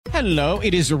Hello,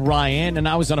 it is Ryan, and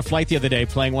I was on a flight the other day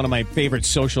playing one of my favorite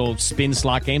social spin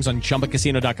slot games on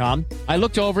ChumbaCasino.com. I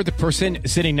looked over at the person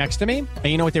sitting next to me, and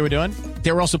you know what they were doing?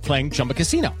 They were also playing Chumba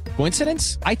Casino.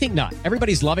 Coincidence? I think not.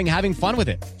 Everybody's loving having fun with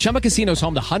it. Chumba Casino is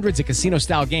home to hundreds of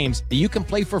casino-style games that you can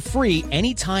play for free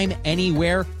anytime,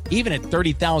 anywhere, even at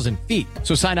 30,000 feet.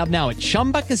 So sign up now at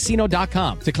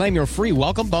ChumbaCasino.com to claim your free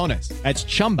welcome bonus. That's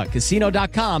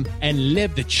ChumbaCasino.com and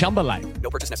live the Chumba life.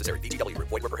 No purchase necessary. VGW.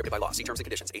 Void where prohibited by law. See terms and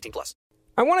conditions. 18+.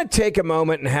 I want to take a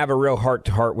moment and have a real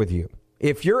heart-to-heart with you.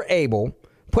 If you're able,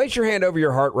 place your hand over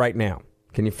your heart right now.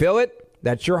 Can you feel it?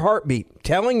 That's your heartbeat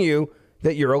telling you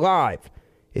that you're alive.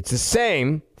 It's the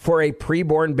same for a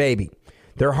preborn baby.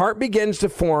 Their heart begins to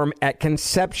form at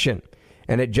conception,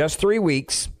 and at just 3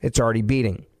 weeks, it's already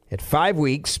beating. At 5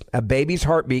 weeks, a baby's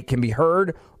heartbeat can be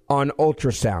heard on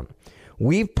ultrasound.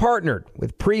 We've partnered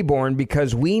with Preborn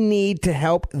because we need to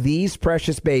help these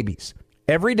precious babies.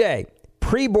 Every day,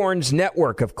 Preborn's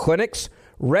network of clinics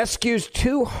rescues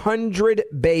 200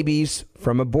 babies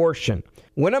from abortion.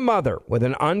 When a mother with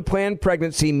an unplanned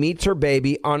pregnancy meets her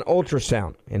baby on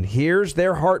ultrasound and hears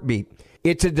their heartbeat,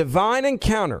 it's a divine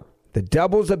encounter that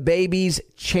doubles a baby's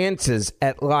chances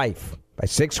at life. By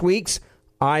 6 weeks,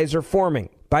 eyes are forming.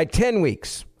 By 10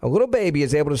 weeks, a little baby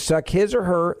is able to suck his or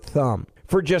her thumb.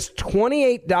 For just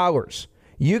 $28,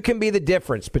 you can be the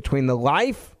difference between the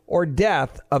life or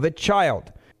death of a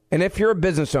child. And if you're a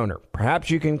business owner, perhaps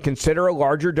you can consider a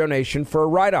larger donation for a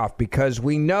write-off because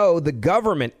we know the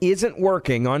government isn't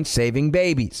working on saving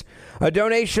babies. A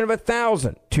donation of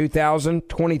 $1,000, $2,000,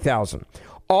 $20,000.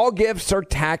 All gifts are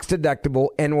tax deductible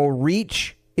and will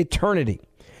reach eternity.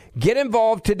 Get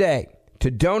involved today.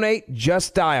 To donate,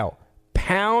 just dial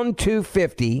pound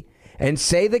 250 and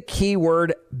say the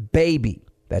keyword baby.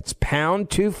 That's pound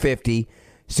 250.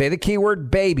 Say the keyword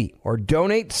baby or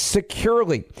donate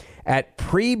securely at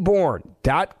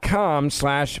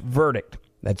preborn.com/verdict.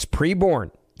 That's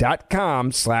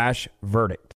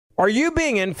preborn.com/verdict. Are you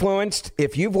being influenced?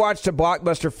 If you've watched a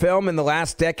blockbuster film in the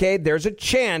last decade, there's a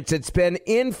chance it's been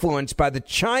influenced by the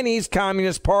Chinese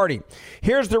Communist Party.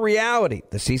 Here's the reality.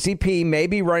 The CCP may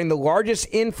be running the largest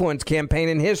influence campaign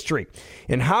in history.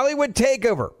 In Hollywood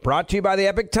Takeover, brought to you by the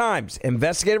Epoch Times,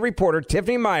 investigative reporter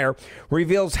Tiffany Meyer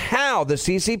reveals how the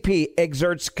CCP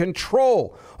exerts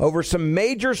control over some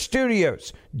major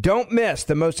studios. Don't miss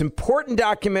the most important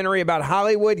documentary about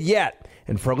Hollywood yet.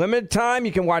 And for a limited time,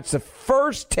 you can watch the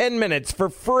first 10 minutes for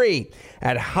free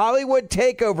at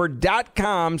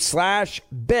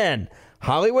HollywoodTakeover.com/Ben.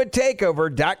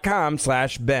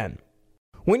 HollywoodTakeover.com/Ben.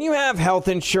 When you have health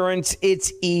insurance,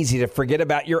 it's easy to forget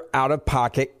about your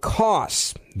out-of-pocket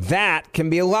costs. That can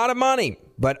be a lot of money.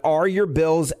 But are your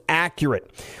bills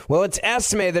accurate? Well, it's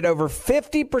estimated that over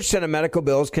 50% of medical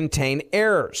bills contain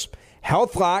errors.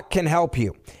 HealthLock can help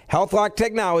you. HealthLock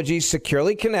technology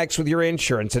securely connects with your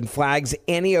insurance and flags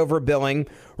any overbilling,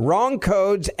 wrong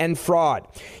codes, and fraud.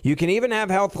 You can even have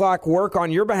HealthLock work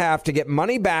on your behalf to get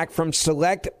money back from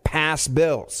select past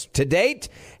bills. To date,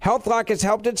 HealthLock has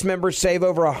helped its members save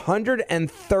over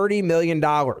 $130 million.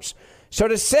 So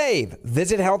to save,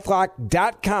 visit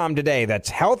HealthLock.com today.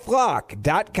 That's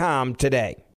HealthLock.com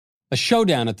today. A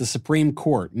showdown at the Supreme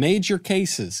Court, major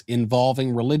cases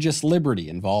involving religious liberty,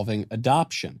 involving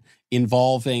adoption,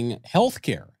 involving health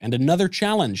care, and another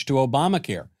challenge to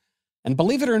Obamacare. And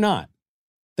believe it or not,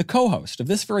 the co-host of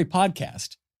this very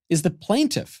podcast is the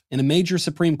plaintiff in a major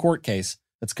Supreme Court case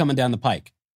that's coming down the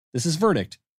pike. This is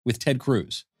Verdict with Ted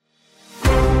Cruz.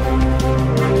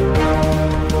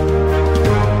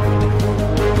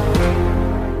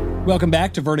 Welcome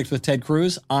back to Verdict with Ted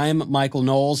Cruz. I'm Michael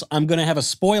Knowles. I'm going to have a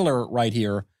spoiler right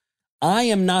here. I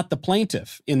am not the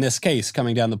plaintiff in this case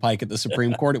coming down the pike at the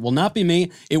Supreme Court. It will not be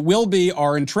me. It will be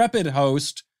our intrepid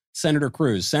host, Senator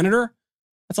Cruz. Senator,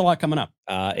 that's a lot coming up.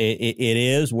 It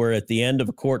is. We're at the end of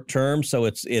a court term, so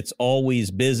it's always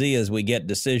busy as we get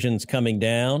decisions coming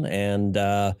down, and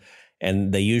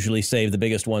they usually save the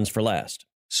biggest ones for last.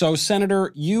 So,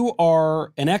 Senator, you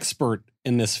are an expert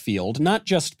in this field, not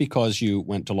just because you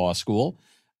went to law school,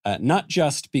 not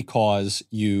just because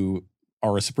you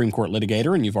are a Supreme Court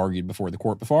litigator and you've argued before the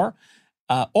court before,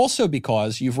 also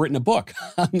because you've written a book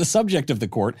on the subject of the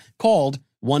court called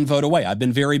One Vote Away. I've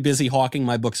been very busy hawking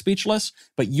my book Speechless,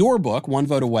 but your book, One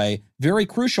Vote Away, very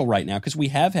crucial right now because we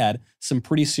have had some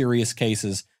pretty serious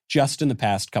cases just in the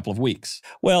past couple of weeks.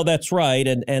 Well, that's right.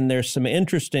 And there's some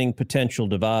interesting potential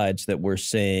divides that we're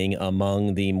seeing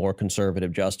among the more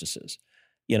conservative justices.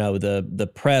 You know,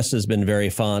 the press has been very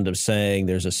fond of saying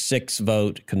there's a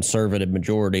 6-vote conservative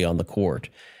majority on the court.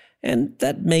 And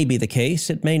that may be the case.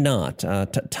 It may not.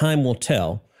 Time will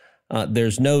tell.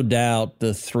 There's no doubt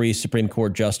the 3 Supreme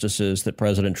Court justices that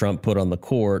President Trump put on the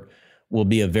court will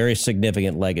be a very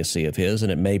significant legacy of his,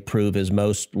 and it may prove his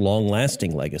most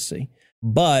long-lasting legacy.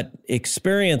 But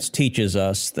experience teaches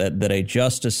us that a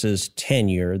justice's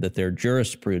tenure, that their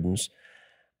jurisprudence,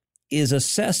 is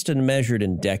assessed and measured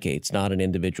in decades, not in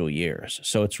individual years.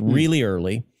 So it's really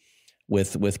early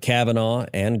with Kavanaugh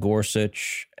and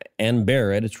Gorsuch and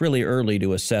Barrett. It's really early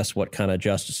to assess what kind of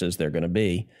justices they're going to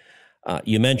be.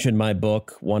 You mentioned my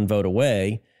book, One Vote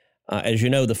Away. As you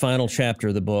know, the final chapter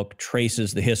of the book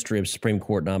traces the history of Supreme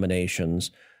Court nominations,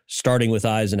 starting with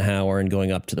Eisenhower and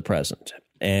going up to the present.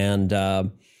 And,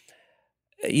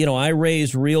 I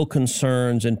raised real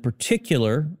concerns in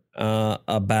particular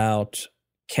about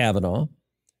Kavanaugh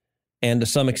and to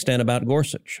some extent about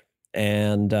Gorsuch.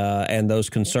 And those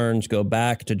concerns go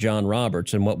back to John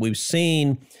Roberts and what we've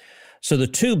seen. So the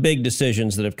 2 big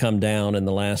decisions that have come down in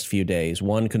the last few days,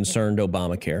 one concerned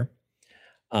Obamacare,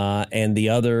 and the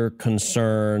other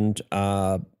concerned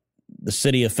the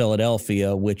city of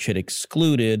Philadelphia, which had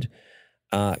excluded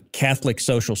Catholic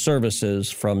social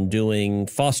services from doing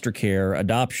foster care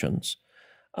adoptions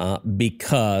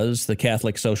because the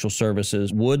Catholic social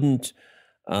services wouldn't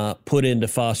put into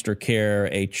foster care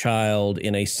a child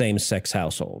in a same-sex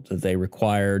household that they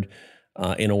required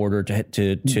in order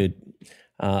to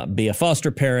be a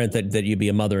foster parent, that you be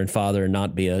a mother and father and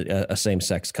not be a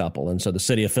same-sex couple. And so the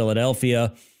city of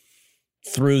Philadelphia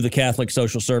threw the Catholic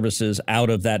social services out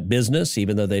of that business,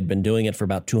 even though they'd been doing it for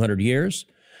about 200 years.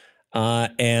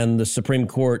 And the Supreme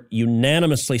Court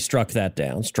unanimously struck that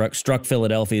down, struck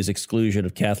Philadelphia's exclusion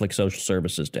of Catholic social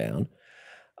services down.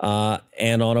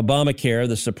 And on Obamacare,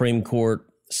 the Supreme Court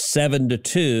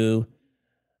 7-2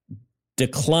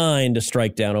 declined to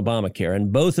strike down Obamacare.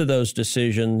 And both of those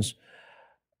decisions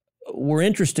were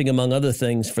interesting, among other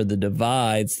things, for the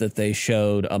divides that they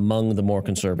showed among the more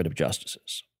conservative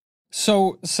justices.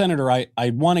 So, Senator, I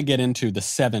want to get into the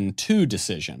 7-2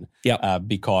 decision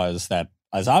because that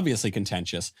is obviously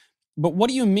contentious. But what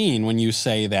do you mean when you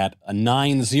say that a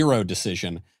 9-0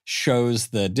 decision shows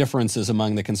the differences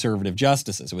among the conservative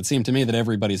justices? It would seem to me that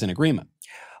everybody's in agreement.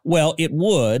 Well, it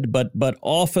would, but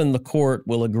often the court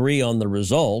will agree on the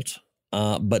result,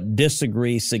 but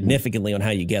disagree significantly on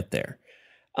how you get there.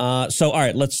 So, all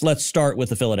right, let's start with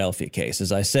the Philadelphia case.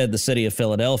 As I said, the city of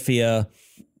Philadelphia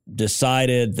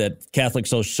decided that Catholic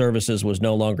social services was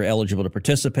no longer eligible to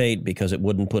participate because it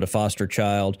wouldn't put a foster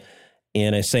child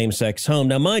in a same-sex home.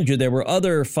 Now, mind you, there were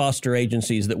other foster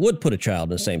agencies that would put a child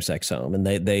in a same-sex home, and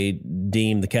they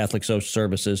deemed the Catholic social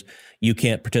services, you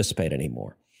can't participate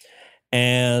anymore.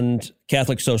 And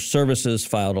Catholic social services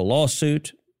filed a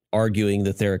lawsuit arguing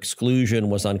that their exclusion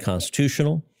was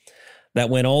unconstitutional. That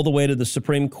went all the way to the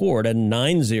Supreme Court, and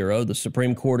 9-0, the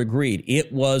Supreme Court agreed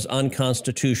it was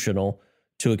unconstitutional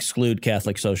to exclude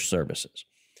Catholic social services.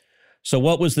 So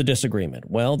what was the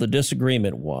disagreement? Well, the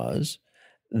disagreement was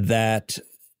that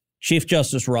Chief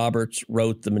Justice Roberts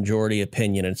wrote the majority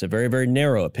opinion, and it's a very, very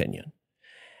narrow opinion.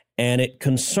 And it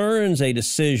concerns a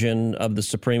decision of the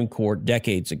Supreme Court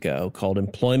decades ago called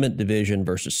Employment Division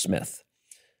versus Smith.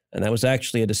 And that was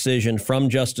actually a decision from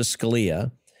Justice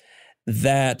Scalia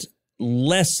that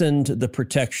lessened the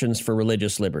protections for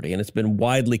religious liberty, and it's been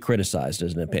widely criticized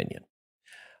as an opinion.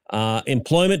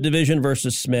 Employment Division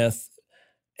versus Smith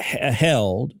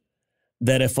held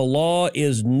that if a law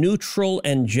is neutral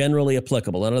and generally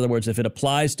applicable, in other words, if it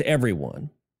applies to everyone,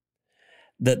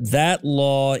 that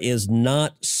law is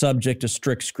not subject to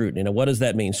strict scrutiny. Now, what does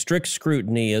that mean? Strict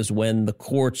scrutiny is when the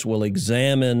courts will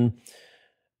examine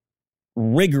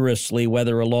rigorously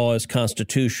whether a law is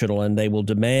constitutional, and they will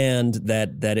demand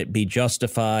that it be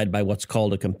justified by what's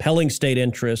called a compelling state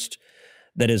interest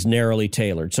that is narrowly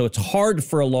tailored. So it's hard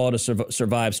for a law to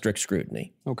survive strict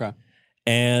scrutiny. Okay.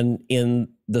 And in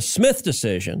the Smith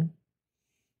decision,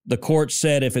 the court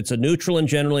said if it's a neutral and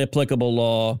generally applicable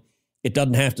law, it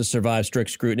doesn't have to survive strict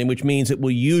scrutiny, which means it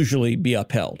will usually be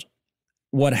upheld.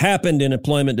 What happened in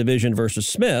Employment Division versus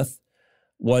Smith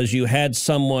was you had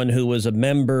someone who was a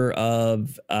member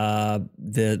of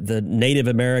the Native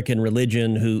American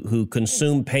religion who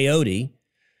consumed peyote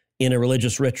in a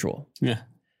religious ritual. Yeah.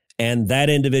 And that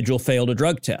individual failed a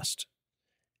drug test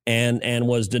and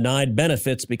was denied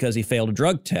benefits because he failed a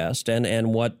drug test.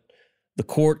 And what the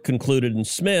court concluded in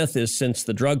Smith is since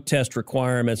the drug test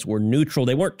requirements were neutral,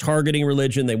 they weren't targeting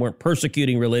religion, they weren't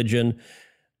persecuting religion,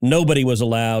 nobody was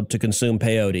allowed to consume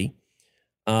peyote,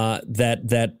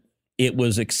 that it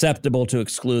was acceptable to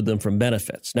exclude them from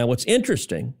benefits. Now, what's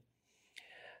interesting,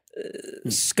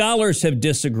 scholars have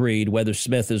disagreed whether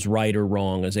Smith is right or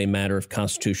wrong as a matter of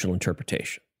constitutional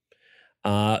interpretation.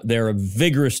 There are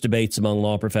vigorous debates among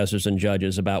law professors and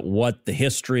judges about what the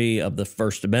history of the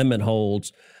First Amendment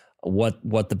holds,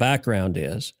 what the background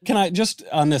is. Can I just,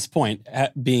 on this point,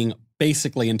 being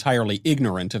basically entirely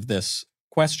ignorant of this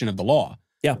question of the law,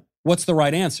 what's the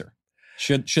right answer?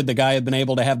 Should the guy have been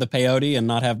able to have the peyote and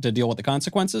not have to deal with the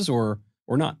consequences, or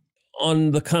not?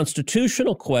 On the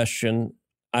constitutional question,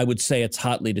 I would say it's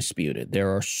hotly disputed.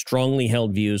 There are strongly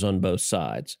held views on both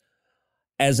sides.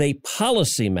 As a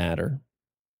policy matter,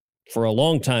 for a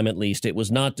long time at least, it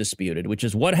was not disputed, which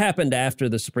is what happened after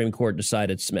the Supreme Court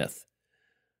decided Smith.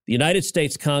 The United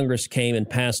States Congress came and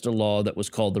passed a law that was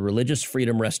called the Religious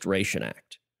Freedom Restoration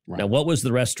Act. Right. Now, what was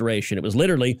the restoration? It was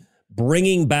literally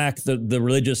bringing back the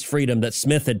religious freedom that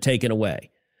Smith had taken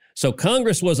away. So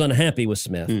Congress was unhappy with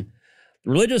Smith. The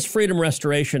Religious Freedom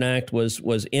Restoration Act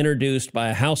was introduced by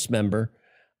a House member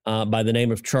by the name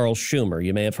of Charles Schumer.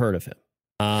 You may have heard of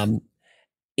him.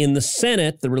 In the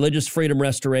Senate, the Religious Freedom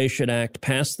Restoration Act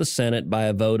passed the Senate by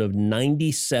a vote of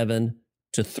 97-3.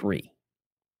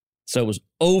 So it was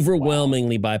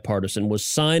overwhelmingly bipartisan, was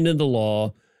signed into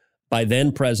law by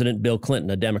then President Bill Clinton,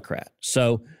 a Democrat.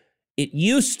 So it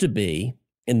used to be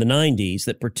in the 90s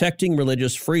that protecting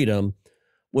religious freedom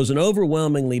was an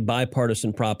overwhelmingly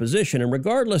bipartisan proposition. And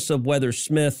regardless of whether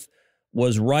Smith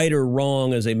was right or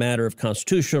wrong as a matter of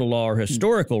constitutional law or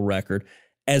historical record,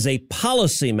 as a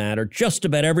policy matter, just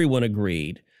about everyone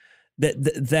agreed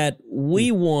that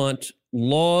we want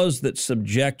laws that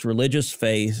subject religious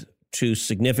faith to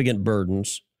significant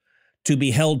burdens to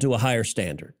be held to a higher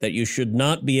standard, that you should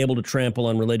not be able to trample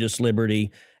on religious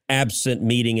liberty absent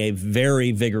meeting a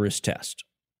very vigorous test.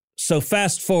 So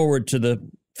fast forward to the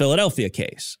Philadelphia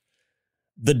case.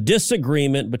 The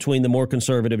disagreement between the more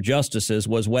conservative justices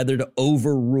was whether to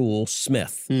overrule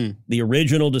Smith, the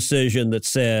original decision that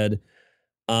said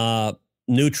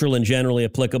neutral and generally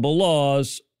applicable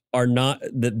laws are not,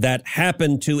 that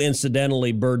happen to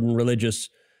incidentally burden religious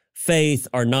faith,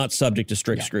 are not subject to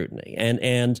strict scrutiny.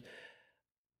 And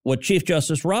what Chief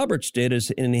Justice Roberts did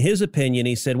is, in his opinion,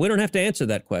 he said, we don't have to answer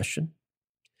that question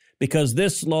because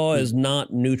this law is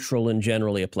not neutral and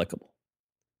generally applicable.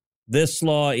 This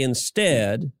law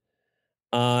instead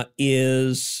there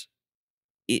is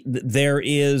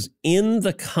in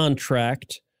the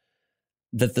contract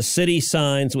that the city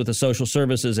signs with the social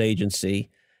services agency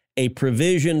a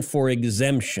provision for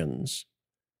exemptions.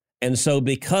 And so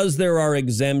because there are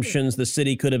exemptions, the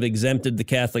city could have exempted the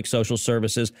Catholic social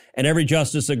services, and every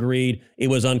justice agreed it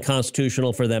was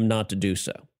unconstitutional for them not to do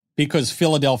so. Because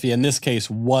Philadelphia, in this case,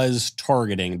 was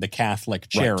targeting the Catholic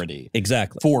charity. Right.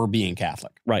 Exactly. For being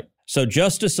Catholic. Right. So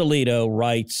Justice Alito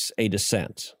writes a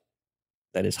dissent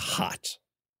that is hot.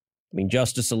 I mean,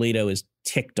 Justice Alito is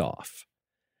ticked off.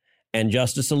 And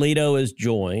Justice Alito is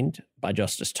joined by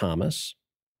Justice Thomas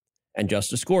and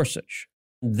Justice Gorsuch.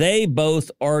 They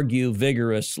both argue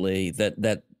vigorously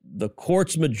that the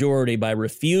court's majority, by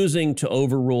refusing to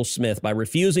overrule Smith, by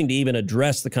refusing to even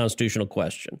address the constitutional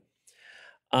question,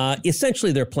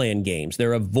 essentially they're playing games.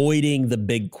 They're avoiding the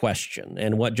big question.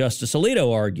 And what Justice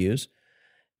Alito argues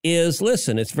is,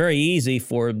 listen, it's very easy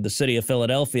for the city of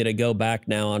Philadelphia to go back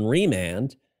now on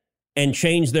remand and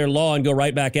change their law and go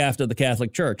right back after the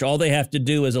Catholic Church. All they have to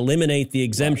do is eliminate the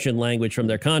exemption language from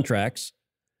their contracts,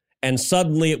 and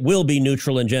suddenly it will be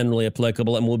neutral and generally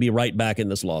applicable, and we'll be right back in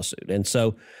this lawsuit. And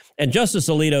Justice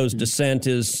Alito's dissent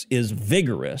is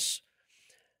vigorous.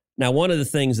 Now, one of the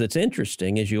things that's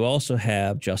interesting is you also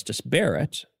have Justice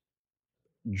Barrett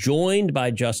joined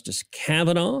by Justice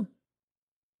Kavanaugh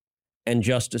and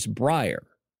Justice Breyer,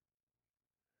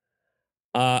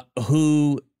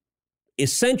 who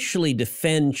essentially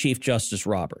defend Chief Justice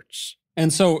Roberts.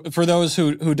 And so for those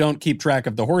who don't keep track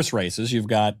of the horse races, you've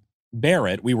got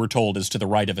Barrett, we were told, is to the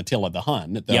right of Attila the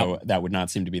Hun, though that would not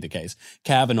seem to be the case.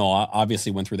 Kavanaugh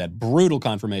obviously went through that brutal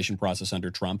confirmation process under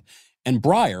Trump. And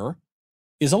Breyer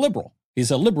is a liberal.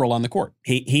 He's a liberal on the court.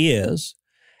 He is.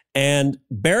 And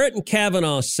Barrett and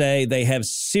Kavanaugh say they have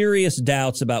serious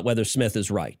doubts about whether Smith is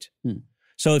right.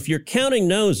 So if you're counting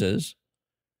noses,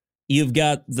 you've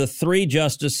got the three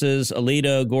justices,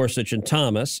 Alito, Gorsuch, and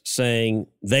Thomas, saying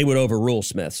they would overrule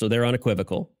Smith. So they're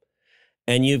unequivocal.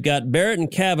 And you've got Barrett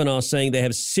and Kavanaugh saying they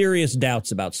have serious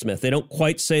doubts about Smith. They don't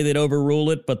quite say they'd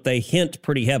overrule it, but they hint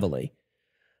pretty heavily.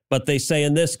 But they say,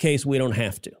 in this case, we don't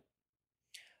have to.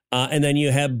 And then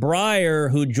you have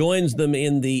Breyer, who joins them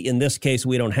in this case,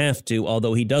 we don't have to,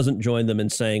 although he doesn't join them in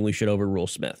saying we should overrule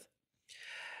Smith.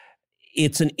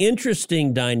 It's an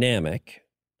interesting dynamic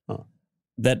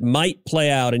that might play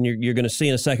out, and you're going to see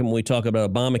in a second when we talk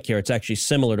about Obamacare. It's actually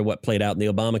similar to what played out in the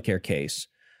Obamacare case,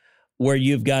 where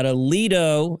you've got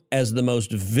Alito as the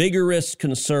most vigorous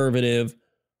conservative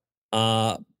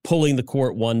pulling the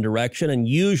court one direction, and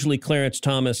usually Clarence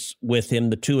Thomas with him,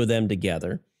 the two of them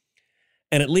together.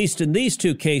 And at least in these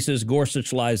two cases,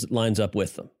 Gorsuch lines up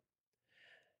with them.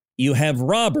 You have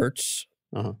Roberts,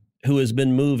 who has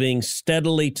been moving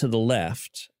steadily to the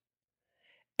left.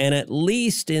 And at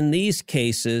least in these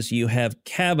cases, you have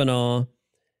Kavanaugh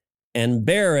and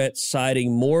Barrett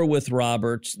siding more with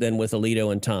Roberts than with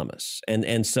Alito and Thomas.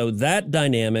 And so that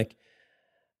dynamic,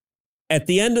 at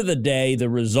the end of the day, the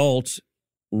result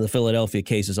in the Philadelphia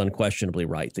case is unquestionably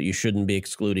right, that you shouldn't be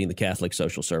excluding the Catholic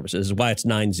Social Services. This is why it's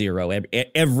 9-0.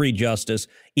 Every justice,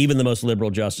 even the most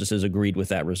liberal justices, agreed with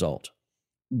that result.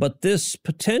 But this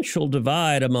potential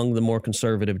divide among the more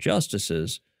conservative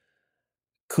justices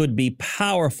could be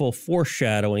powerful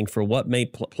foreshadowing for what may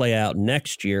play out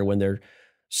next year when there are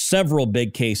several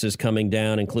big cases coming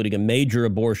down, including a major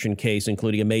abortion case,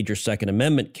 including a major Second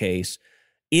Amendment case.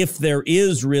 If there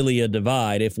is really a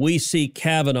divide, if we see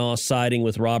Kavanaugh siding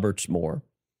with Roberts more,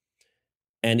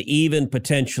 and even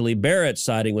potentially Barrett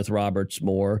siding with Roberts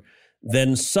more,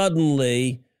 then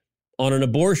suddenly on an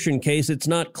abortion case, it's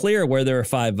not clear where there are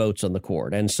 5 votes on the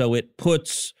court. And so it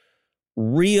puts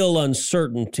real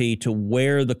uncertainty to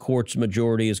where the court's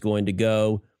majority is going to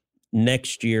go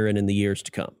next year and in the years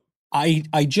to come.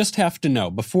 I just have to know,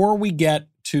 before we get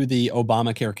to the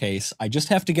Obamacare case, I just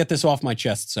have to get this off my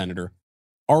chest, Senator.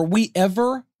 Are we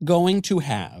ever going to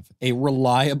have a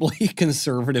reliably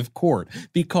conservative court?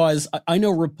 Because I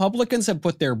know Republicans have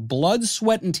put their blood,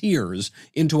 sweat, and tears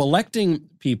into electing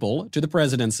people to the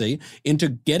presidency, into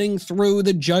getting through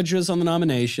the judges on the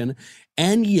nomination,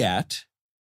 and yet,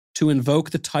 to invoke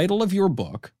the title of your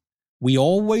book, we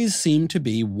always seem to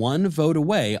be one vote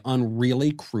away on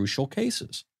really crucial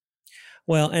cases.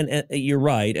 Well, and you're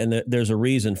right, and there's a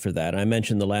reason for that. I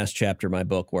mentioned the last chapter of my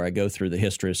book where I go through the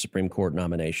history of Supreme Court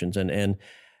nominations, and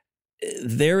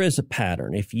there is a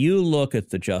pattern. If you look at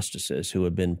the justices who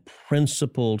have been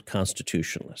principled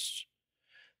constitutionalists,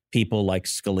 people like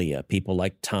Scalia, people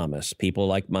like Thomas, people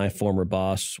like my former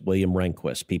boss, William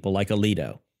Rehnquist, people like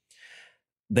Alito,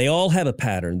 they all have a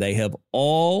pattern. They have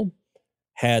all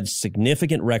had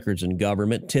significant records in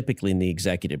government, typically in the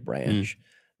executive branch.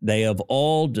 They have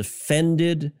all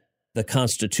defended the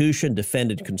Constitution,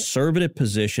 defended conservative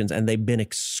positions, and they've been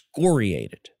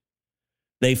excoriated.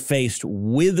 They faced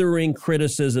withering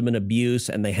criticism and abuse,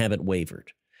 and they haven't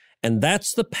wavered. And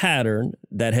that's the pattern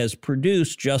that has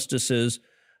produced justices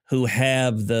who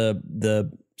have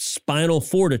the spinal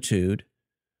fortitude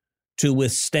to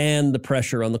withstand the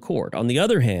pressure on the court. On the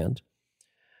other hand,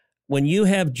 when you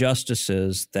have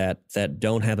justices that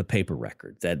don't have a paper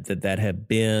record, that have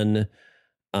been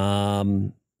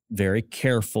very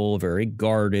careful, very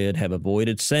guarded, have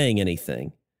avoided saying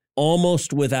anything,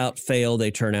 almost without fail,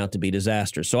 they turn out to be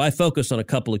disasters. So I focus on a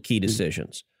couple of key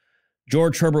decisions.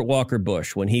 George Herbert Walker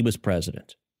Bush, when he was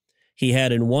president, he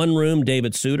had in one room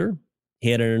David Souter.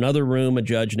 He had in another room a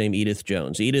judge named Edith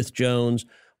Jones. Edith Jones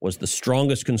was the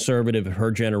strongest conservative of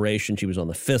her generation. She was on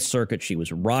the Fifth Circuit. She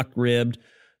was rock-ribbed.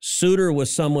 Souter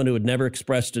was someone who had never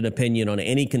expressed an opinion on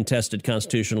any contested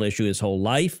constitutional issue his whole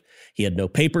life. He had no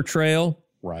paper trail.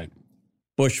 Right.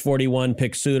 Bush 41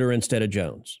 picked Souter instead of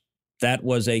Jones. That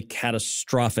was a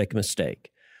catastrophic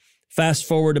mistake. Fast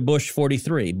forward to Bush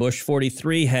 43. Bush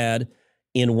 43 had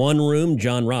in one room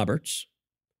John Roberts,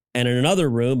 and in another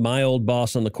room, my old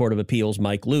boss on the Court of Appeals,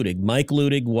 Mike Ludig. Mike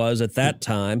Ludig was, at that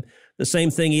time, the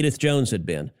same thing Edith Jones had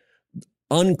been.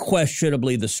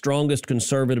 Unquestionably the strongest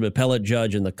conservative appellate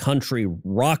judge in the country,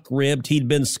 rock-ribbed. He'd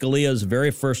been Scalia's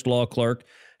very first law clerk,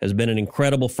 has been an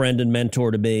incredible friend and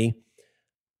mentor to me.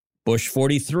 Bush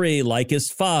 43, like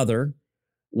his father,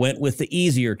 went with the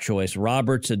easier choice.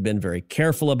 Roberts had been very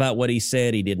careful about what he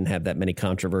said. He didn't have that many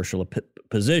controversial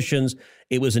positions.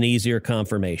 It was an easier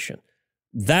confirmation.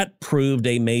 That proved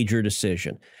a major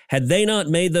decision. Had they not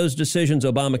made those decisions,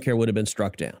 Obamacare would have been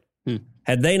struck down.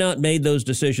 Had they not made those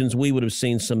decisions, we would have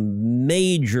seen some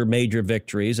major, major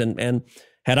victories. And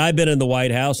had I been in the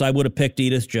White House, I would have picked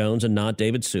Edith Jones and not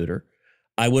David Souter.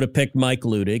 I would have picked Mike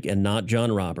Ludig and not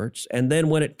John Roberts. And then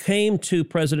when it came to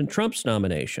President Trump's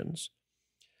nominations,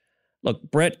 look,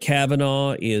 Brett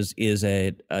Kavanaugh is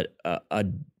a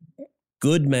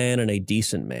good man and a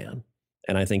decent man.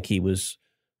 And I think he was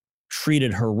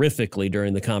treated horrifically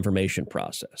during the confirmation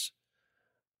process.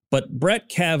 But Brett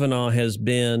Kavanaugh has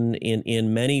been,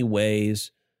 in many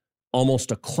ways, almost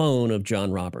a clone of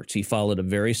John Roberts. He followed a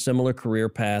very similar career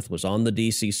path, was on the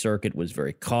D.C. circuit, was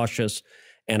very cautious.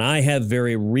 And I have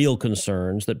very real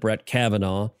concerns that Brett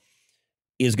Kavanaugh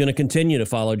is going to continue to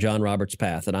follow John Roberts'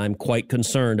 path. And I'm quite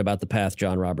concerned about the path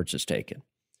John Roberts has taken.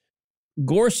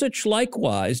 Gorsuch,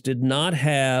 likewise, did not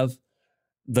have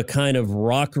the kind of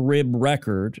rock rib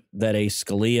record that a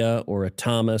Scalia or a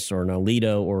Thomas or an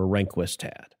Alito or a Rehnquist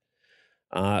had.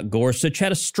 Gorsuch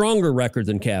had a stronger record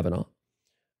than Kavanaugh,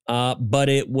 but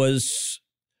it wasn't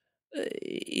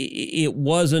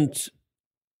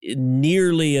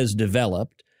nearly as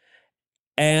developed.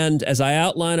 And as I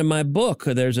outline in my book,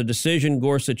 there's a decision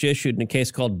Gorsuch issued in a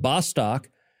case called Bostock,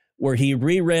 where he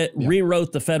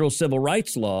rewrote the federal civil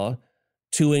rights law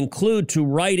to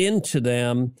write into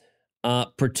them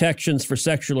protections for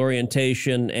sexual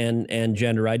orientation and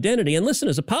gender identity. And listen,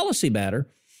 as a policy matter,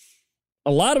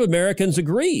 a lot of Americans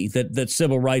agree that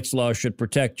civil rights law should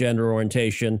protect gender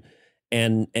orientation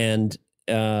and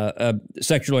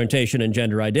sexual orientation and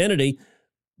gender identity.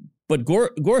 But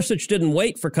Gorsuch didn't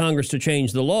wait for Congress to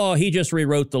change the law. He just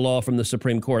rewrote the law from the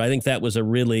Supreme Court. I think that was a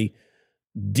really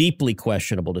deeply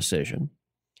questionable decision.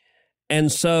 And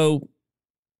so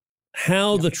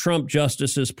how the Trump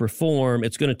justices perform,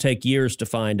 it's going to take years to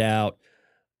find out.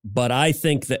 But I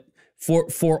think that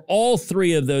for all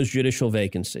three of those judicial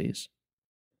vacancies,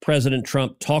 President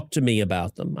Trump talked to me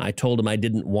about them. I told him I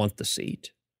didn't want the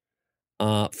seat.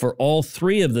 For all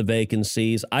three of the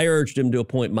vacancies, I urged him to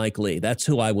appoint Mike Lee. That's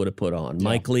who I would have put on. Yeah.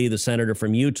 Mike Lee, the senator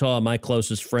from Utah, my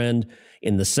closest friend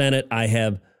in the Senate. I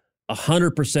have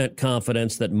 100%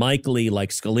 confidence that Mike Lee, like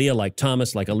Scalia, like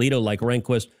Thomas, like Alito, like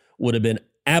Rehnquist, would have been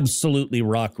absolutely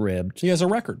rock-ribbed. He has a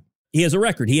record.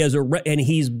 And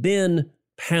he's been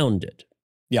pounded.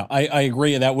 Yeah, I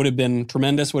agree. That would have been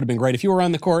tremendous. Would have been great if you were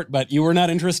on the court, but you were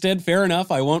not interested. Fair enough.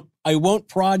 I won't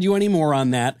prod you anymore on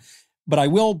that, but I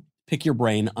will pick your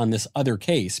brain on this other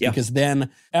case, because then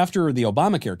after the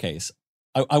Obamacare case,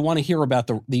 I want to hear about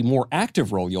the more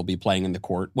active role you'll be playing in the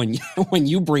court when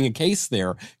you bring a case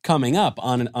there coming up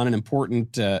on an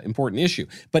important issue.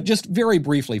 But just very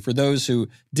briefly, for those who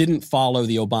didn't follow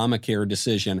the Obamacare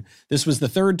decision, this was the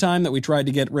third time that we tried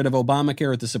to get rid of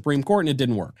Obamacare at the Supreme Court, and it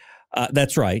didn't work.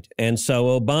 That's right. And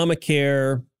so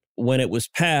Obamacare, when it was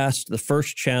passed, the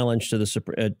first challenge to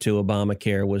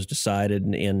Obamacare was decided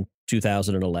in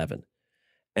 2011.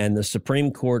 And the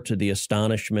Supreme Court, to the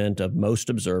astonishment of most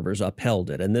observers, upheld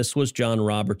it. And this was John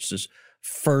Roberts'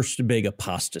 first big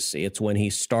apostasy. It's when he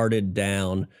started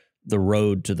down the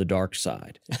road to the dark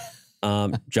side.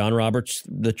 John Roberts,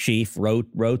 the chief,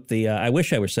 wrote the, I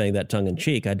wish I were saying that tongue in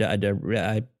cheek.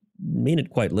 I mean it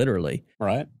quite literally.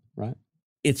 Right.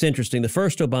 It's interesting. The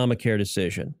first Obamacare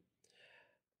decision,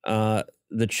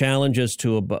 the challenges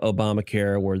to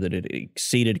Obamacare were that it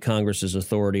exceeded Congress's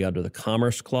authority under the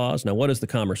Commerce Clause. Now, what is the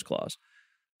Commerce Clause?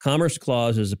 Commerce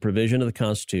Clause is a provision of the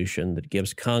Constitution that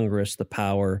gives Congress the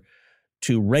power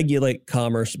to regulate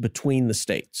commerce between the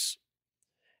states.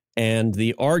 And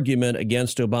the argument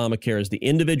against Obamacare is the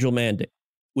individual mandate,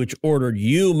 which ordered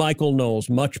you, Michael Knowles,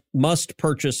 must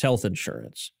purchase health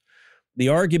insurance. The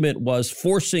argument was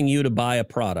forcing you to buy a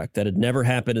product that had never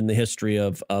happened in the history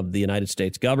of the United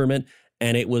States government,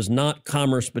 and it was not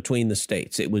commerce between the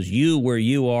states. It was you where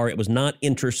you are. It was not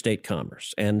interstate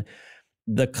commerce. And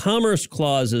the Commerce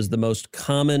Clause is the most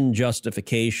common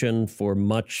justification for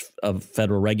much of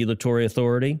federal regulatory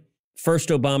authority. First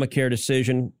Obamacare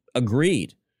decision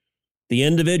agreed. The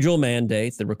individual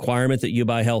mandate, the requirement that you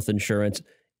buy health insurance,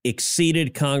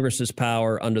 exceeded Congress's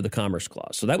power under the Commerce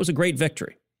Clause. So that was a great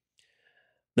victory.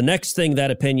 The next thing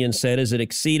that opinion said is it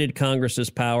exceeded Congress's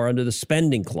power under the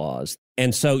Spending Clause.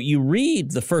 And so you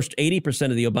read the first 80%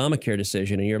 of the Obamacare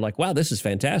decision and you're like, wow, this is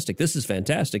fantastic. This is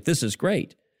fantastic. This is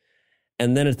great.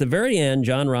 And then at the very end,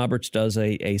 John Roberts does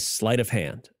a sleight of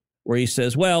hand where he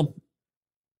says, well,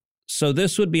 so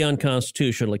this would be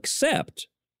unconstitutional, except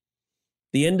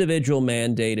the individual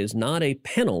mandate is not a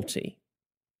penalty.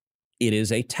 It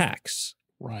is a tax.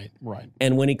 Right.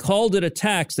 And when he called it a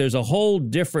tax, there's a whole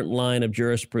different line of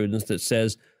jurisprudence that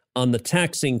says on the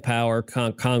taxing power,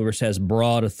 Congress has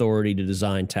broad authority to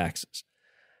design taxes.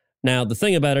 Now, the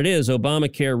thing about it is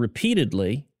Obamacare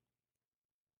repeatedly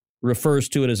refers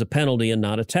to it as a penalty and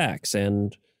not a tax.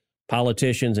 And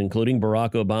politicians, including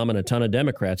Barack Obama and a ton of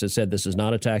Democrats, have said this is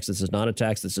not a tax, this is not a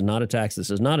tax, this is not a tax, this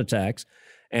is not a tax.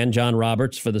 And John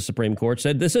Roberts for the Supreme Court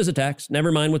said, this is a tax.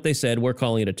 Never mind what they said. We're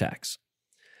calling it a tax.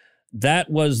 That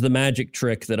was the magic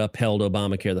trick that upheld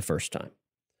Obamacare the first time.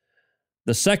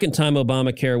 The second time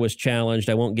Obamacare was challenged,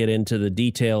 I won't get into the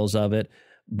details of it,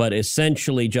 but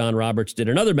essentially John Roberts did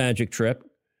another magic trick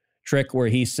where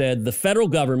he said the federal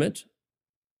government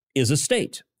is a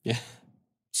state. Yeah.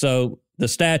 So the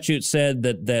statute said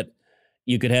that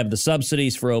you could have the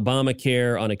subsidies for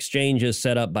Obamacare on exchanges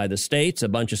set up by the states. A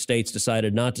bunch of states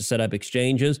decided not to set up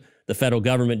exchanges. The federal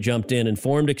government jumped in and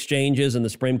formed exchanges, and the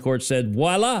Supreme Court said,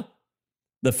 voila,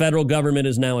 the federal government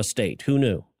is now a state. Who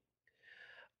knew?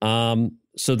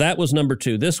 So that was number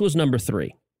 2. This was number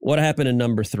 3. What happened in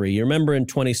number 3? You remember in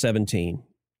 2017,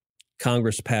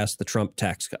 Congress passed the Trump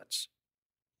tax cuts.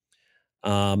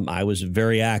 I was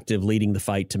very active leading the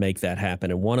fight to make that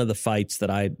happen. And one of the fights that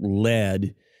I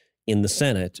led in the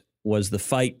Senate was the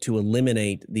fight to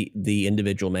eliminate the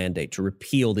individual mandate, to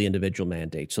repeal the individual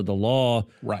mandate. So the law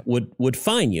would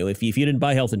fine you. If you didn't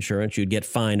buy health insurance, you'd get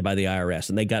fined by the IRS.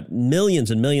 And they got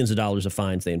millions and millions of dollars of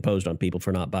fines they imposed on people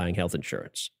for not buying health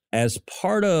insurance. As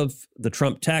part of the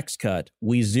Trump tax cut,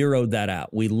 we zeroed that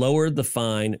out. We lowered the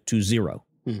fine to 0,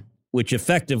 which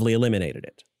effectively eliminated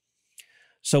it.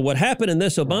 So what happened in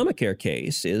this Obamacare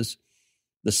case is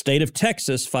the state of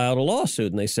Texas filed a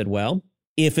lawsuit, and they said, well,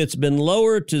 if it's been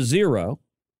lowered to 0,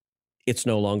 it's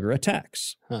no longer a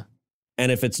tax.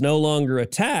 And if it's no longer a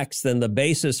tax, then the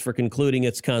basis for concluding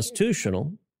it's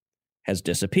constitutional has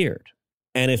disappeared.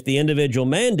 And if the individual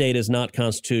mandate is not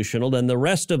constitutional, then the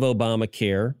rest of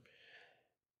Obamacare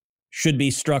should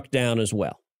be struck down as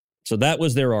well. So that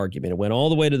was their argument. It went all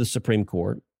the way to the Supreme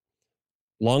Court.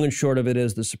 Long and short of it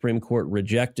is the Supreme Court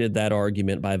rejected that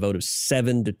argument by a vote of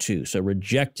 7-2. So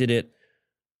rejected it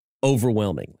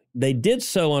overwhelmingly. They did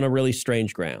so on a really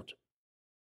strange ground.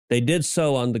 They did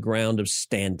so on the ground of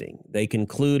standing. They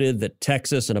concluded that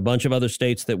Texas and a bunch of other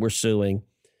states that were suing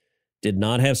did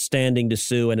not have standing to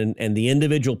sue. And the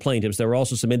individual plaintiffs, there were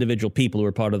also some individual people who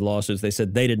were part of the lawsuits, they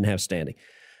said they didn't have standing.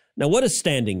 Now, what does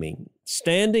standing mean?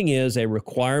 Standing is a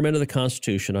requirement of the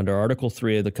Constitution under Article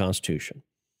 3 of the Constitution.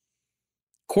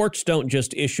 Courts don't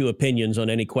just issue opinions on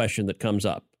any question that comes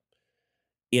up.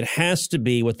 It has to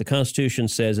be what the Constitution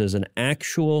says is an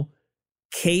actual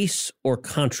case or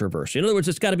controversy. In other words,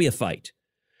 it's got to be a fight.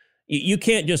 You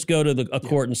can't just go to a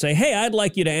court and say, hey, I'd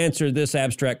like you to answer this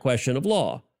abstract question of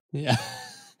law. Yeah.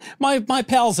 My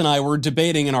pals and I were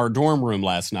debating in our dorm room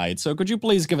last night, so could you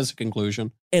please give us a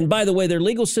conclusion? And by the way, there are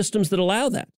legal systems that allow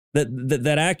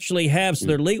that actually have. So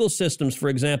there are legal systems, for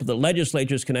example, that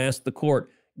legislatures can ask the court,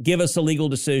 give us a legal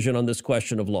decision on this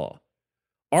question of law.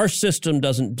 Our system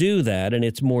doesn't do that, and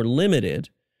it's more limited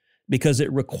because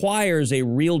it requires a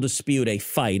real dispute, a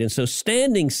fight. And so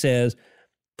standing says,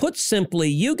 put simply,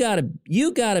 you gotta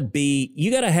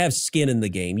have skin in the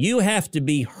game. You have to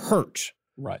be hurt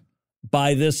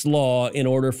by this law in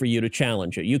order for you to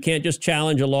challenge it. You can't just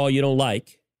challenge a law you don't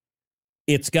like.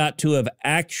 It's got to have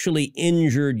actually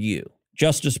injured you.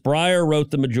 Justice Breyer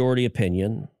wrote the majority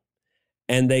opinion,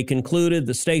 and they concluded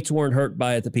the states weren't hurt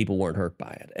by it, the people weren't hurt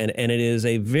by it. And it is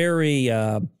a very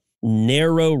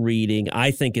narrow reading.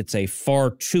 I think it's a far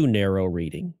too narrow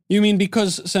reading. You mean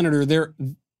because, Senator,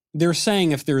 they're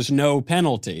saying if there's no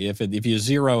penalty, if you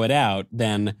zero it out,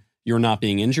 then you're not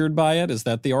being injured by it? Is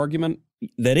that the argument?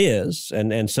 That is.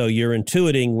 And so you're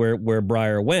intuiting where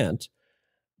Breyer went.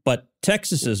 But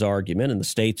Texas's argument and the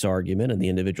state's argument and the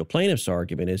individual plaintiff's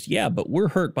argument is, yeah, but we're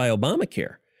hurt by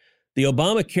Obamacare. The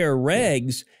Obamacare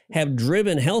regs have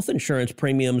driven health insurance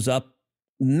premiums up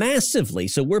massively.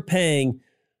 So we're paying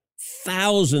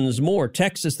thousands more.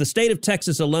 The state of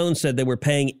Texas alone said they were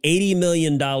paying $80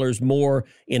 million more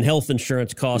in health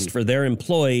insurance costs for their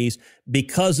employees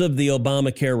because of the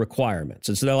Obamacare requirements.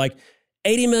 And so they're like,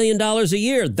 $80 million a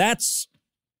year, that's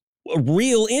a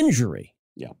real injury.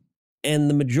 Yeah.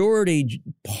 And the majority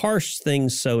parsed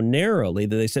things so narrowly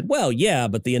that they said, well, yeah,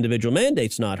 but the individual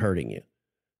mandate's not hurting you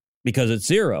because it's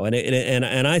 0.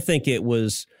 And I think it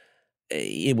was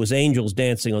angels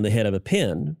dancing on the head of a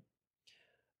pin.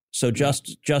 So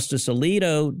Justice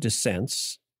Alito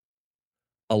dissents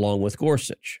along with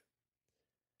Gorsuch.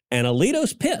 And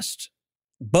Alito's pissed.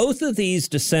 Both of these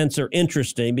dissents are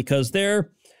interesting because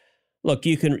look,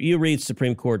 you read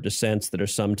Supreme Court dissents that are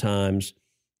sometimes,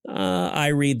 I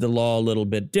read the law a little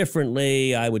bit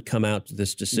differently. I would come out to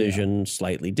this decision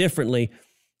slightly differently.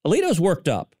 Alito's worked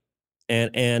up.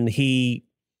 And he,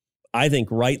 I think,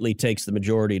 rightly takes the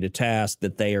majority to task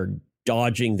that they are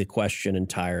dodging the question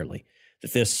entirely,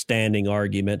 that this standing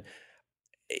argument,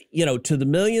 to the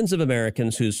millions of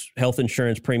Americans whose health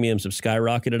insurance premiums have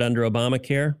skyrocketed under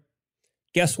Obamacare,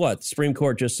 guess what? The Supreme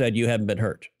Court just said you haven't been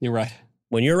hurt. You're right.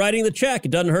 When you're writing the check,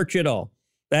 it doesn't hurt you at all.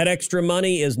 That extra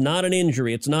money is not an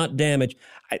injury. It's not damage.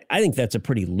 I think that's a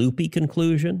pretty loopy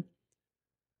conclusion.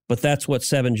 But that's what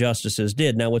 7 justices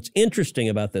did. Now, what's interesting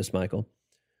about this, Michael,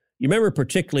 you remember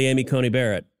particularly Amy Coney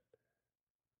Barrett,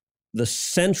 the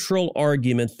central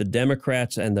argument the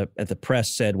Democrats and the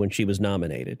press said when she was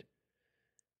nominated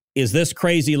is this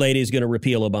crazy lady is going to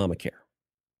repeal Obamacare.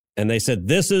 And they said,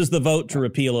 this is the vote to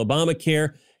repeal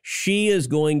Obamacare. She is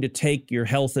going to take your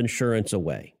health insurance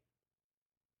away.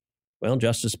 Well,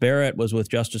 Justice Barrett was with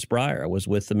Justice Breyer, was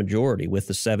with the majority, with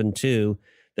the 7-2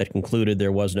 that concluded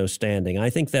there was no standing. I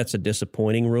think that's a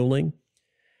disappointing ruling.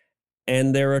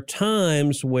 And there are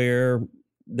times where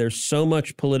there's so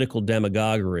much political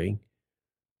demagoguery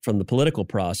from the political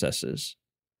processes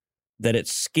that it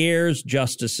scares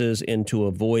justices into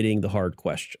avoiding the hard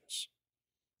questions.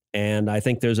 And I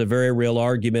think there's a very real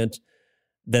argument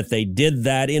that they did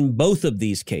that in both of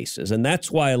these cases. And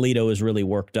that's why Alito is really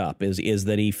worked up, is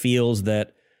that he feels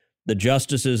that the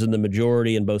justices in the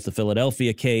majority in both the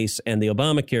Philadelphia case and the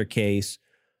Obamacare case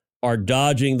are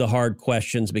dodging the hard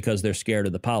questions because they're scared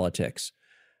of the politics.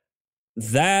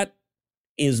 That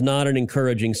is not an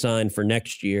encouraging sign for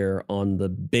next year on the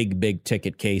big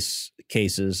ticket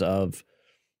cases of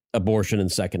abortion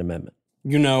and Second Amendment.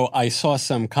 You know, I saw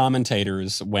some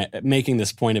commentators making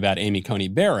this point about Amy Coney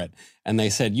Barrett, and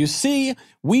they said, you see,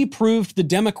 we proved the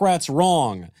Democrats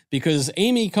wrong because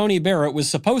Amy Coney Barrett was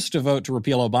supposed to vote to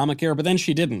repeal Obamacare, but then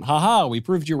she didn't. Ha, we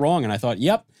proved you wrong. And I thought,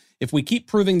 yep, if we keep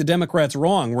proving the Democrats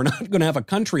wrong, we're not going to have a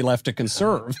country left to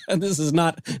conserve. And this is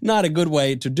not a good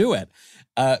way to do it.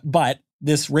 But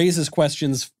this raises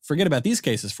questions. Forget about these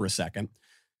cases for a second.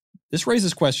 This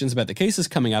raises questions about the cases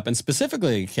coming up, and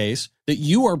specifically a case that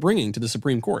you are bringing to the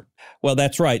Supreme Court. Well,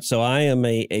 that's right. So I am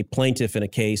a plaintiff in a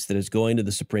case that is going to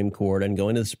the Supreme Court and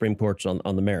going to the Supreme Court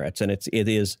on the merits. And it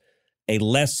is a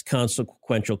less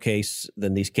consequential case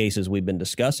than these cases we've been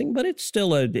discussing, but it's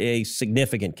still a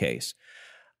significant case.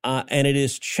 And it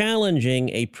is challenging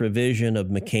a provision of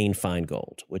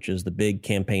McCain-Feingold, which is the big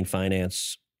campaign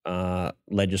finance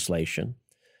legislation.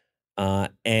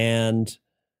 And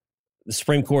the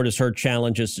Supreme Court has heard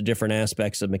challenges to different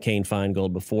aspects of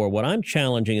McCain-Feingold before. What I'm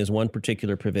challenging is one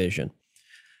particular provision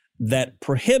that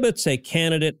prohibits a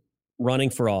candidate running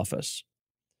for office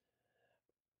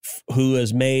who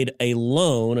has made a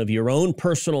loan of your own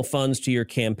personal funds to your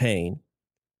campaign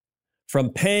from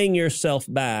paying yourself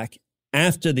back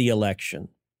after the election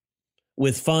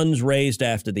with funds raised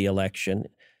after the election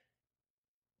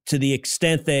to the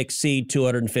extent they exceed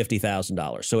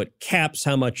 $250,000. So it caps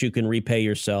how much you can repay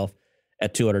yourself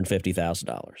at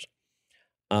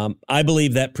 $250,000. I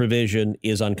believe that provision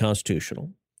is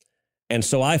unconstitutional. And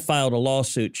so I filed a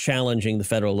lawsuit challenging the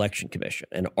Federal Election Commission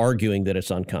and arguing that it's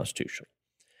unconstitutional.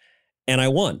 And I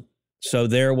won. So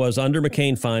there was, under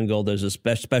McCain-Feingold, there's a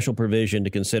special provision to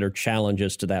consider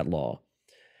challenges to that law.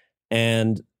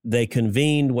 And they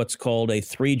convened what's called a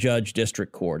 3-judge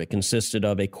district court. It consisted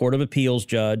of a court of appeals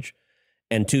judge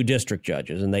and 2 district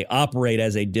judges, and they operate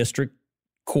as a district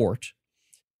court.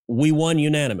 We won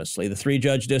unanimously. The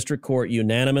 3-judge district court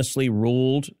unanimously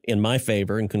ruled in my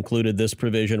favor and concluded this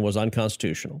provision was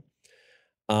unconstitutional.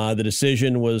 The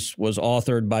decision was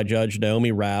authored by Judge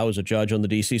Naomi Rao, as a judge on the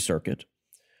D.C. Circuit.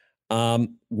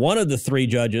 One of the 3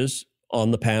 judges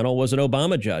on the panel was an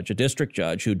Obama judge, a district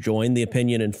judge, who joined the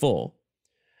opinion in full.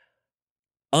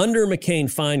 Under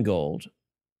McCain-Feingold,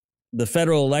 the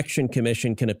Federal Election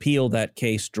Commission can appeal that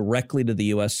case directly to the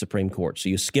U.S. Supreme Court. So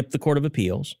you skip the Court of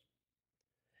Appeals,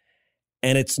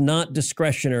 and it's not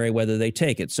discretionary whether they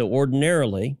take it. So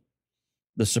ordinarily,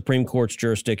 the Supreme Court's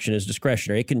jurisdiction is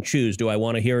discretionary. It can choose, do I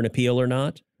want to hear an appeal or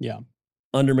not? Yeah.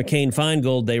 Under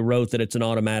McCain-Feingold, they wrote that it's an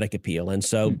automatic appeal. And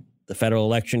so the Federal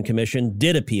Election Commission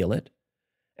did appeal it.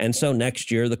 And so next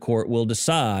year, the court will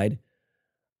decide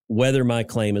whether my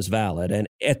claim is valid. And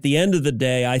at the end of the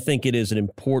day, I think it is an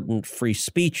important free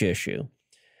speech issue.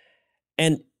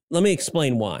 And let me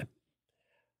explain why.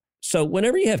 So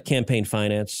whenever you have campaign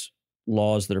finance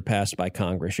laws that are passed by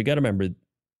Congress, you got to remember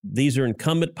these are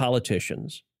incumbent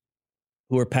politicians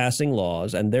who are passing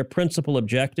laws, and their principal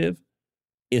objective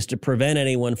is to prevent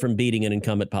anyone from beating an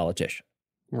incumbent politician.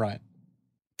 Right.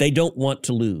 They don't want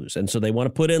to lose, and so they want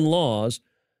to put in laws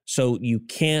so you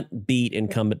can't beat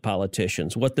incumbent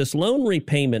politicians. What this loan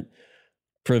repayment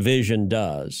provision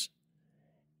does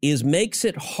is makes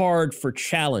it hard for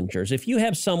challengers. If you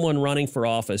have someone running for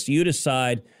office, you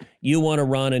decide you want to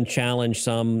run and challenge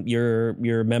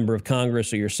your member of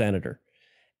Congress or your senator.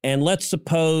 And let's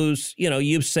suppose,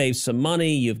 you've saved some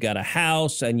money, you've got a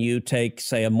house, and you take,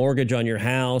 say, a mortgage on your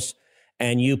house,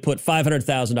 and you put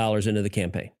 $500,000 into the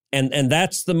campaign. And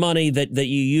that's the money that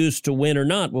you use to win or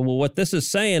not. Well, what this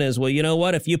is saying is, well, you know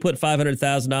what? If you put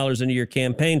 $500,000 into your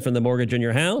campaign from the mortgage on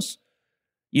your house,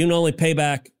 you can only pay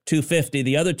back $250,000.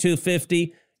 The other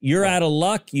 $250,000, you're out of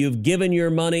luck. You've given your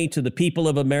money to the people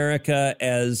of America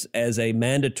as a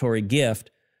mandatory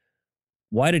gift.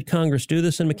 Why did Congress do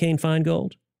this in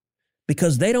McCain-Feingold?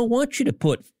 Because they don't want you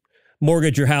to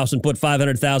mortgage your house and put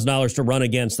 $500,000 to run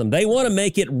against them. They want to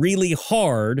make it really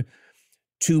hard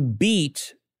to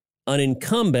beat an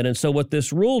incumbent. And so what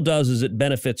this rule does is it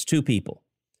benefits 2 people.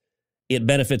 It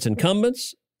benefits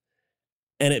incumbents,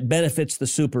 and it benefits the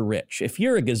super rich. If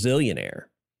you're a gazillionaire,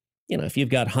 if you've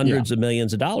got hundreds of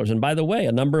millions of dollars, and by the way,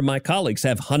 a number of my colleagues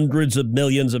have hundreds of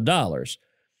millions of dollars.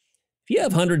 If you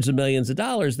have hundreds of millions of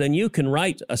dollars, then you can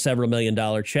write a several $1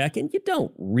 million check and you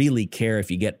don't really care if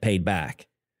you get paid back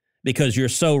because you're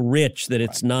so rich that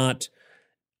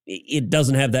it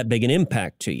doesn't have that big an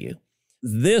impact to you.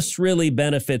 This really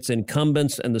benefits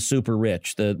incumbents and the super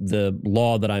rich, the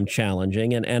law that I'm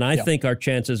challenging. And I think our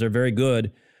chances are very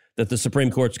good that the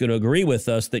Supreme Court's going to agree with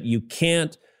us that you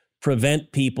can't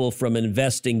prevent people from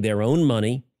investing their own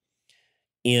money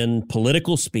in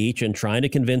political speech and trying to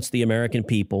convince the American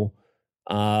people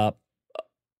of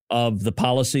the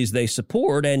policies they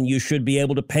support, and you should be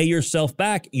able to pay yourself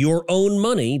back your own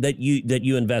money that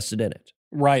you invested in it.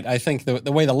 Right. I think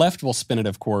the way the left will spin it,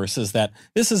 of course, is that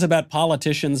this is about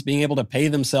politicians being able to pay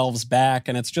themselves back,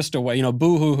 and it's just a way,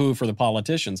 boo-hoo-hoo for the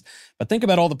politicians. But think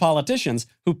about all the politicians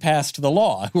who passed the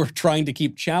law, who are trying to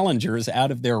keep challengers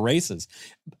out of their races.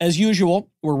 As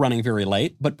usual, we're running very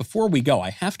late, but before we go,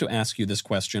 I have to ask you this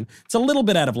question. It's a little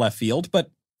bit out of left field,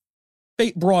 but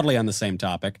broadly on the same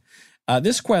topic.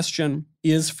 This question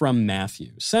is from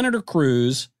Matthew. Senator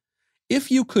Cruz, if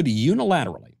you could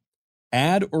unilaterally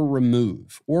add or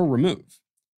remove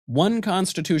one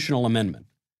constitutional amendment,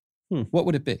 what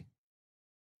would it be?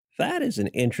 That is an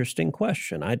interesting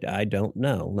question. I don't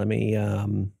know. Let me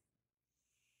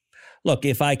look.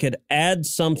 If I could add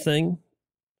something,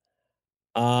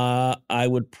 I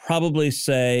would probably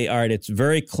say, all right, it's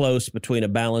very close between a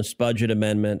balanced budget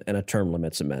amendment and a term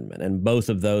limits amendment. And both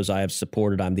of those I have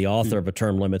supported. I'm the author of a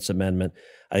term limits amendment.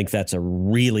 I think that's a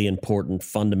really important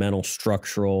fundamental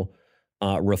structural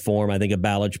reform. I think a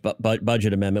balanced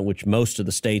budget amendment, which most of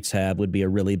the states have, would be a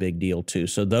really big deal too.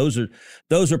 So those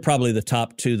are probably the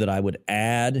top two that I would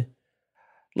add.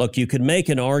 Look, you could make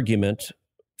an argument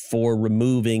for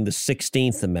removing the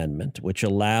 16th Amendment, which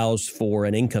allows for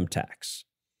an income tax.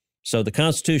 So the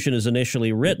Constitution as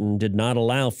initially written did not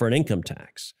allow for an income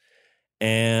tax.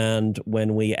 And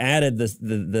when we added the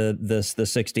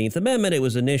 16th Amendment, it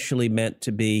was initially meant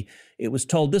to be, it was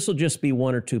told this will just be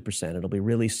 1 or 2%. It'll be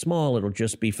really small. It'll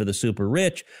just be for the super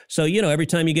rich. So, every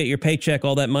time you get your paycheck,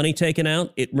 all that money taken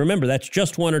out, remember, that's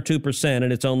just 1 or 2%,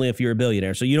 and it's only if you're a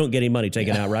billionaire. So you don't get any money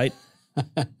taken out, right?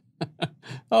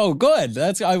 Oh, good.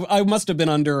 I must have been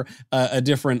under a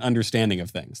different understanding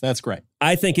of things. That's great.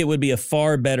 I think it would be a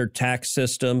far better tax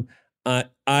system.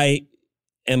 I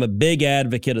am a big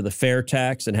advocate of the fair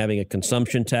tax and having a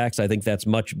consumption tax. I think that's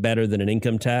much better than an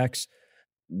income tax.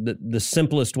 The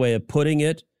simplest way of putting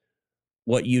it,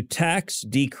 what you tax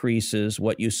decreases,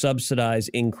 what you subsidize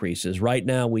increases. Right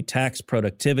now, we tax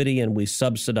productivity and we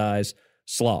subsidize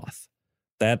sloth.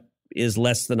 That is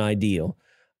less than ideal.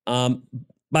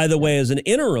 By the way, as an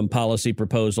interim policy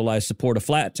proposal, I support a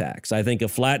flat tax. I think a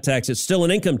flat tax is still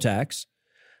an income tax.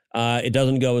 It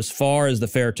doesn't go as far as the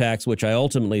fair tax, which I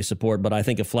ultimately support, but I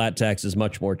think a flat tax is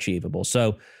much more achievable.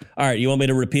 So, all right, you want me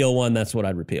to repeal one? That's what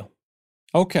I'd repeal.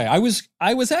 Okay. I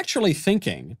was actually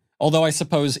thinking, although I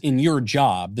suppose in your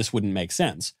job this wouldn't make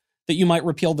sense, that you might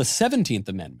repeal the 17th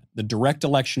Amendment, the direct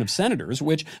election of senators,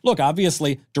 which, look,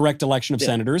 obviously direct election of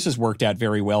senators has worked out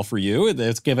very well for you.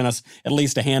 It's given us at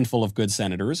least a handful of good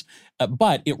senators,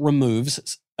 but it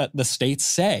removes the state's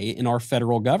say in our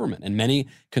federal government. And many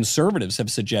conservatives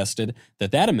have suggested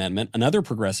that amendment, another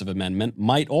progressive amendment,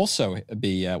 might also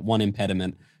be one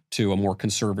impediment to a more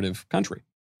conservative country.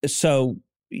 So,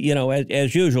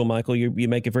 as usual, Michael, you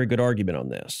make a very good argument on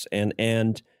this.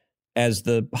 And as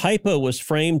the hypo was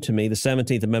framed to me, the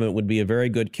 17th Amendment would be a very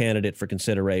good candidate for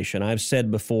consideration. I've said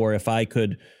before, if I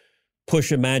could push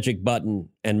a magic button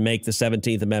and make the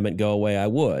 17th Amendment go away, I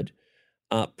would.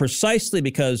 Precisely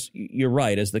because you're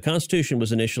right, as the Constitution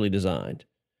was initially designed,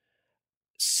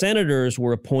 senators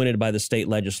were appointed by the state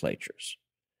legislatures.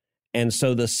 And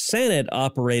so the Senate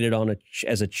operated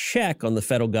as a check on the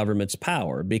federal government's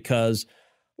power because,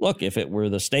 look, if it were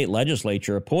the state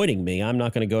legislature appointing me, I'm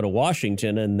not going to go to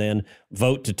Washington and then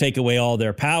vote to take away all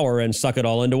their power and suck it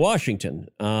all into Washington.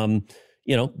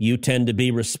 You tend to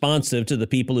be responsive to the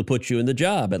people who put you in the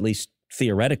job, at least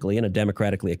theoretically, in a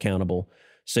democratically accountable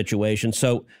situation.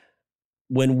 So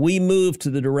when we moved to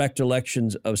the direct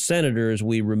elections of senators,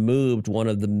 we removed one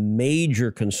of the major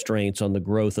constraints on the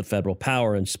growth of federal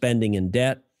power and spending and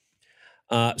debt.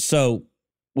 So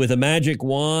with a magic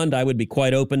wand, I would be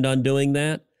quite open to undoing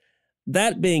that.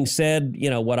 That being said,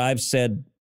 what I've said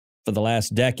for the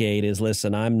last decade is,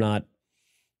 listen, I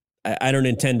don't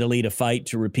intend to lead a fight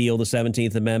to repeal the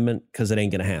 17th Amendment because it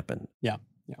ain't going to happen. Yeah.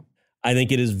 I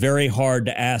think it is very hard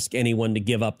to ask anyone to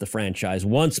give up the franchise.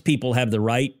 Once people have the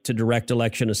right to direct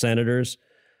election of senators,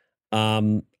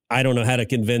 I don't know how to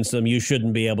convince them you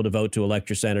shouldn't be able to vote to elect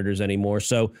your senators anymore.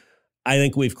 So I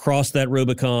think we've crossed that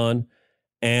Rubicon.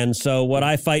 And so what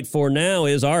I fight for now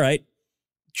is, all right,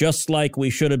 just like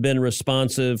we should have been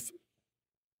responsive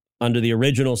under the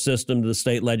original system to the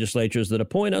state legislatures that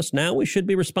appoint us, now we should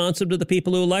be responsive to the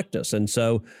people who elect us. And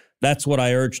so that's what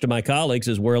I urge to my colleagues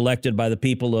is we're elected by the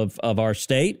people of our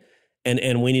state,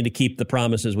 and we need to keep the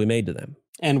promises we made to them.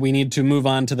 And we need to move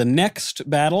on to the next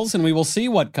battles, and we will see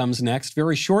what comes next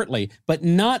very shortly, but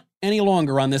not any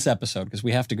longer on this episode because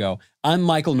we have to go. I'm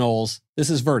Michael Knowles. This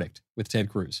is Verdict with Ted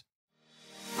Cruz.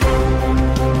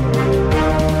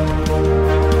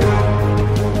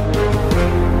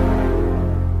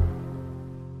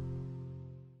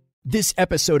 This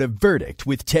episode of Verdict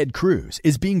with Ted Cruz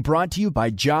is being brought to you by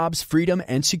Jobs, Freedom,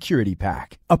 and Security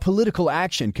PAC, a political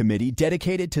action committee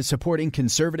dedicated to supporting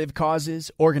conservative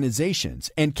causes,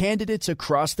 organizations, and candidates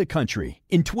across the country.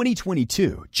 In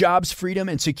 2022, Jobs, Freedom,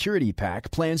 and Security PAC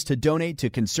plans to donate to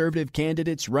conservative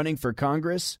candidates running for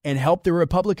Congress and help the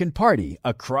Republican Party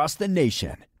across the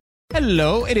nation.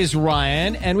 Hello, it is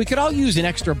Ryan, and we could all use an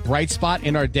extra bright spot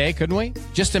in our day, couldn't we?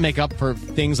 Just to make up for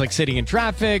things like sitting in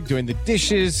traffic, doing the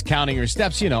dishes, counting your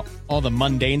steps, all the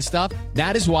mundane stuff.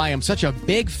 That is why I'm such a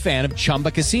big fan of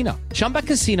Chumba Casino. Chumba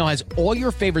Casino has all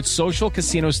your favorite social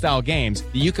casino-style games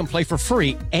that you can play for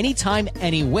free anytime,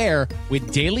 anywhere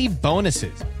with daily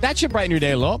bonuses. That should brighten your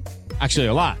day a little. Actually,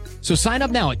 a lot. So sign up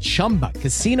now at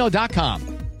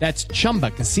ChumbaCasino.com. That's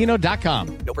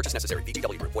ChumbaCasino.com. No purchase necessary.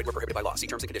 VGW Group. Void where prohibited by law. See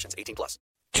terms and conditions. 18+.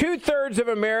 2/3 of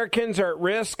Americans are at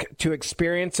risk to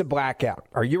experience a blackout.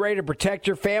 Are you ready to protect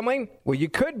your family? Well, you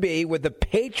could be with the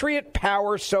Patriot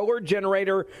Power Solar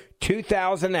Generator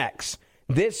 2000X.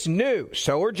 This new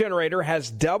solar generator has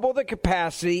double the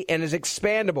capacity and is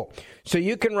expandable, so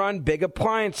you can run big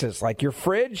appliances like your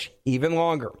fridge even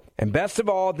longer. And best of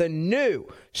all, the new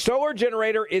solar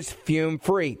generator is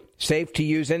fume-free, safe to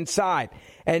use inside,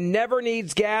 and never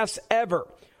needs gas ever.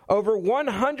 Over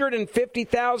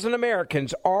 150,000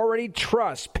 Americans already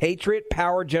trust Patriot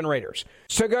Power Generators.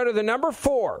 So go to the number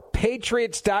 4,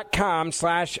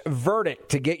 patriots.com/verdict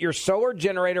to get your solar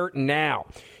generator now.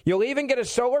 You'll even get a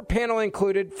solar panel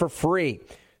included for free.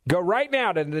 Go right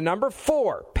now to the number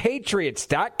 4,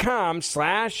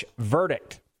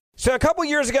 patriots.com/verdict. So a couple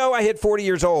years ago, I hit 40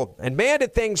 years old, and man,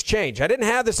 did things change. I didn't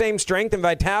have the same strength and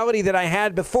vitality that I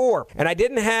had before, and I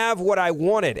didn't have what I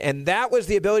wanted, and that was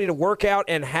the ability to work out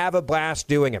and have a blast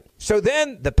doing it. So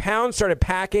then the pounds started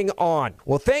packing on.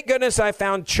 Well, thank goodness I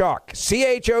found Choq,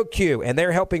 CHOQ, and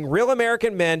they're helping real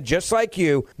American men just like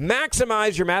you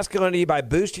maximize your masculinity by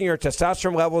boosting your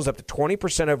testosterone levels up to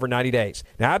 20% over 90 days.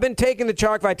 Now, I've been taking the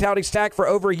Choq Vitality Stack for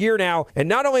over a year now, and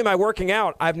not only am I working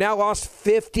out, I've now lost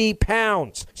 50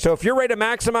 pounds. So if you're ready to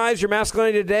maximize your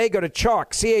masculinity today, go to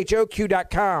Choq,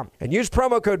 CHOQ.com, and use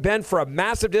promo code BEN for a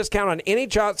massive discount on any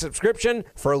Choq subscription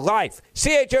for life.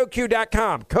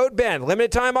 CHOQ.com, code BEN,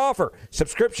 limited time offer.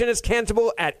 Subscription is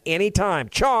cancelable at any time.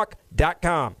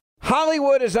 Choq.com.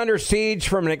 Hollywood is under siege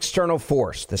from an external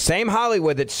force. The same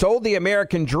Hollywood that sold the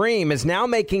American dream is now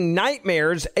making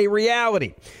nightmares a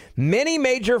reality. Many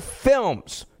major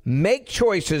films make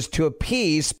choices to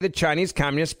appease the Chinese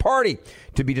Communist Party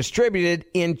to be distributed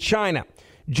in China.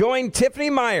 Join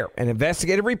Tiffany Meyer, an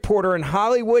investigative reporter in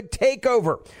Hollywood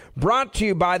Takeover, brought to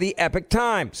you by the Epoch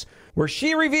Times, where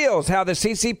she reveals how the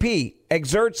CCP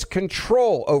exerts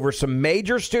control over some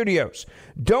major studios.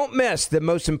 Don't miss the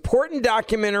most important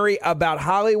documentary about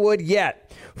Hollywood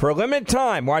yet. For a limited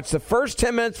time, watch the first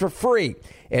 10 minutes for free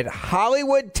at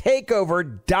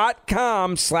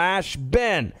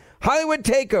HollywoodTakeover.com/Ben.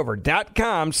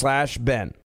 HollywoodTakeover.com/Ben.